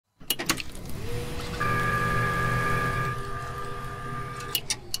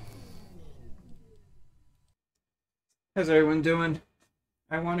How's everyone doing?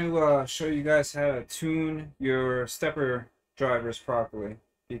 I want to show you guys how to tune your stepper drivers properly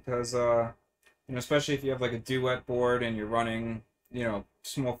because especially if you have like a duet board and you're running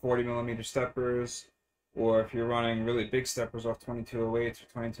small 40 millimeter steppers, or if you're running really big steppers off 2208s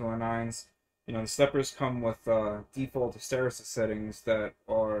or 2209s. The steppers come with default hysteresis settings that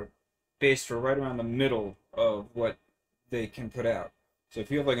are based for right around the middle of what they can put out. So if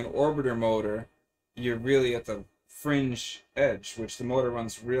you have like an orbiter motor, you're really at the fringe edge, which the motor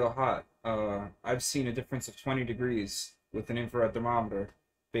runs real hot. I've seen a difference of 20 degrees with an infrared thermometer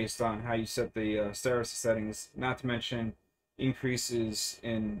based on how you set the hysteresis settings, not to mention increases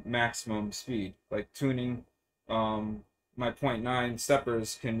in maximum speed. Like tuning, my point .9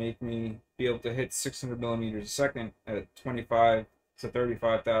 steppers can make me be able to hit 600 millimeters a second at 25 to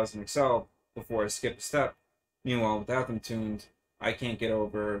 35,000 excel before I skip a step. Meanwhile, without them tuned, I can't get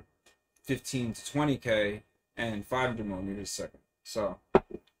over 15 to 20K and 500 millimeters a second. So,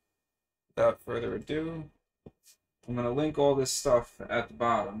 without further ado, I'm going to link all this stuff at the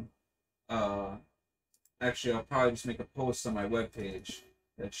bottom. Actually, I'll probably just make a post on my webpage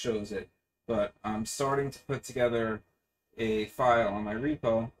that shows it. But I'm starting to put together a file on my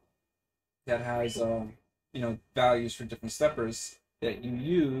repo that has, values for different steppers that you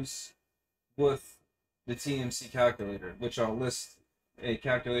use with the TMC calculator, which I'll list a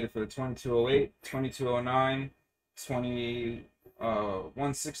calculator for the 2208, 2209,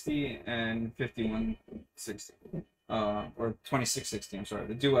 160, and 5160. Or 2660, I'm sorry,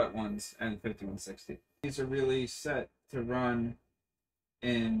 the duet ones and 5160. These are really set to run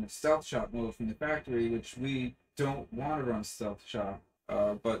in stealth shot mode from the factory, which we don't want to run stealth shot.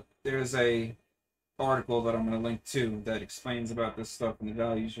 But there's a article that I'm going to link to that explains about this stuff and the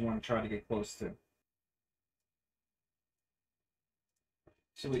values you want to try to get close to.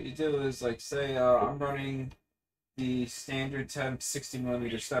 So what you do is, like, say I'm running the standard temp 60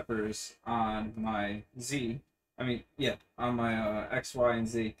 millimeter steppers on my Z. On my X, Y, and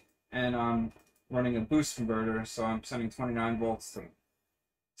Z, and I'm running a boost converter, so I'm sending 29 volts to them.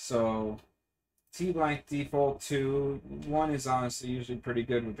 So T blank default 2, 1 is honestly usually pretty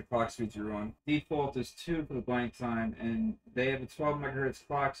good with the clock speeds you run. Default is 2 for the blank time, and they have a 12 megahertz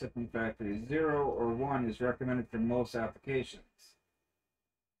clock set from factory. 0 or 1 is recommended for most applications.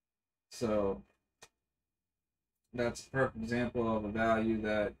 So that's a perfect example of a value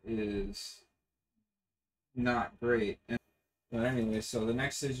that is not great. But anyway, so the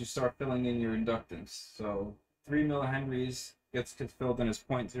next is you start filling in your inductance. So 3 millihenries gets filled in as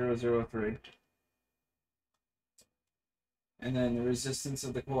 0.003. And then the resistance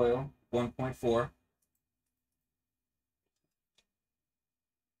of the coil, 1.4.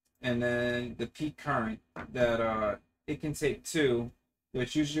 And then the peak current that it can take 2,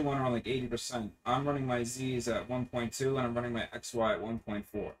 which usually want to run like 80%. I'm running my Z's at 1.2 and I'm running my XY at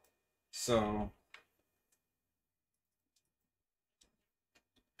 1.4. So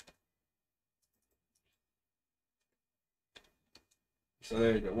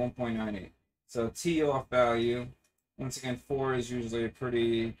there you go, 1.98. So T off value, once again, 4 is usually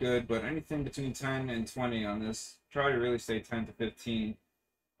pretty good, but anything between 10 and 20 on this, try to really stay 10 to 15.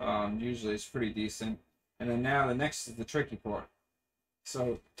 Usually it's pretty decent. And then now the next is the tricky part.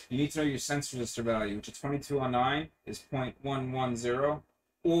 So you need to know your sense resistor value, which is 2209 is 0.110.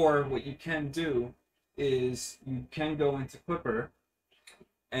 Or what you can do is you can go into Clipper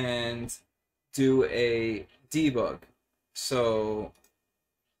and do a debug. So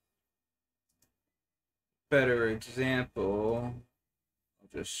better example,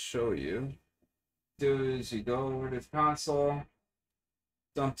 I'll just show you. Do is you go over to the console,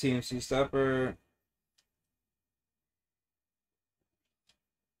 dump TMC stepper,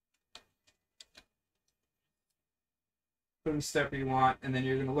 put in the stepper you want, and then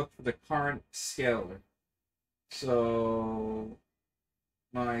you're going to look for the current scaler. So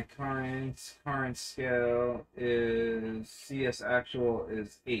my current scale is CS actual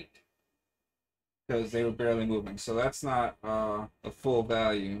is 8 because they were barely moving. So that's not a full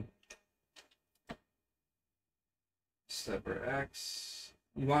value. Stepper X.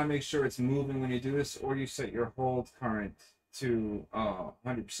 You want to make sure it's moving when you do this, or you set your hold current to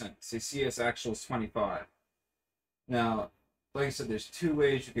 100%. Say CS actual is 25. Now, like I said, there's 2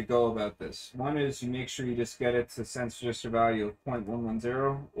 ways you could go about this. One is you make sure you just get it to sense register value of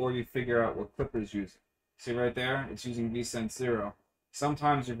 0.110, or you figure out what Clipper is using. See right there? It's using vsense 0.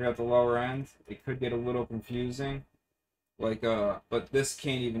 Sometimes if you're at the lower end, it could get a little confusing. But this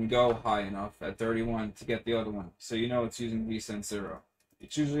can't even go high enough at 31 to get the other one. So you know it's using vsense 0.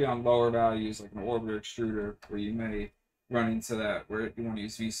 It's usually on lower values, like an orbiter extruder, where you may run into that, where you want to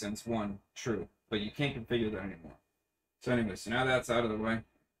use vsense 1 true. But you can't configure that anymore. So anyway, so now that's out of the way.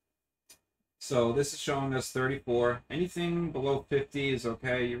 So this is showing us 34. Anything below 50 is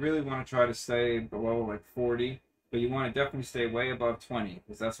okay. You really want to try to stay below like 40, but you want to definitely stay way above 20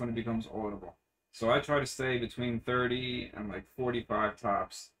 because that's when it becomes audible. So I try to stay between 30 and like 45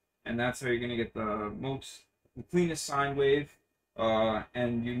 tops, and that's how you're gonna get the cleanest sine wave,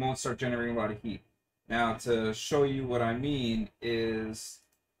 and you won't start generating a lot of heat. Now to show you what I mean is,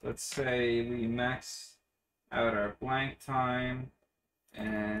 let's say we max out our blank time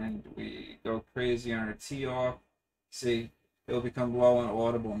and we go crazy on our T off. See, it'll become low and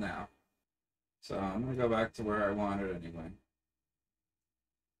audible now. So I'm gonna go back to where I wanted anyway.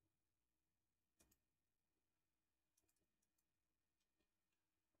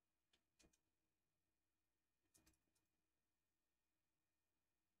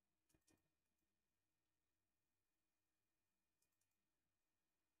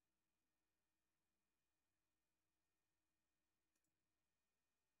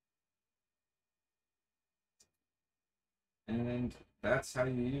 And that's how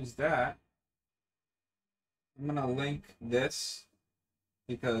you use that. I'm gonna link this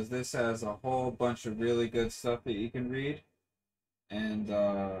because this has a whole bunch of really good stuff that you can read, and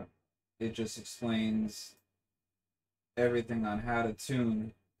it just explains everything on how to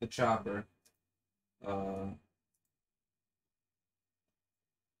tune the chopper.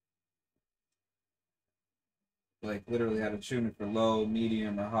 Like literally how to tune it for low,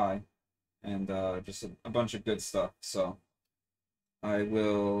 medium, or high, and just a bunch of good stuff. So I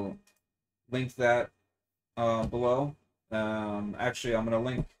will link that below. Actually, I'm going to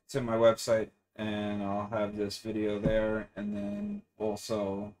link to my website, and I'll have this video there, and then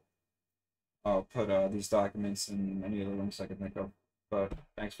also I'll put these documents and any other links I can think of. But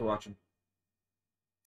thanks for watching.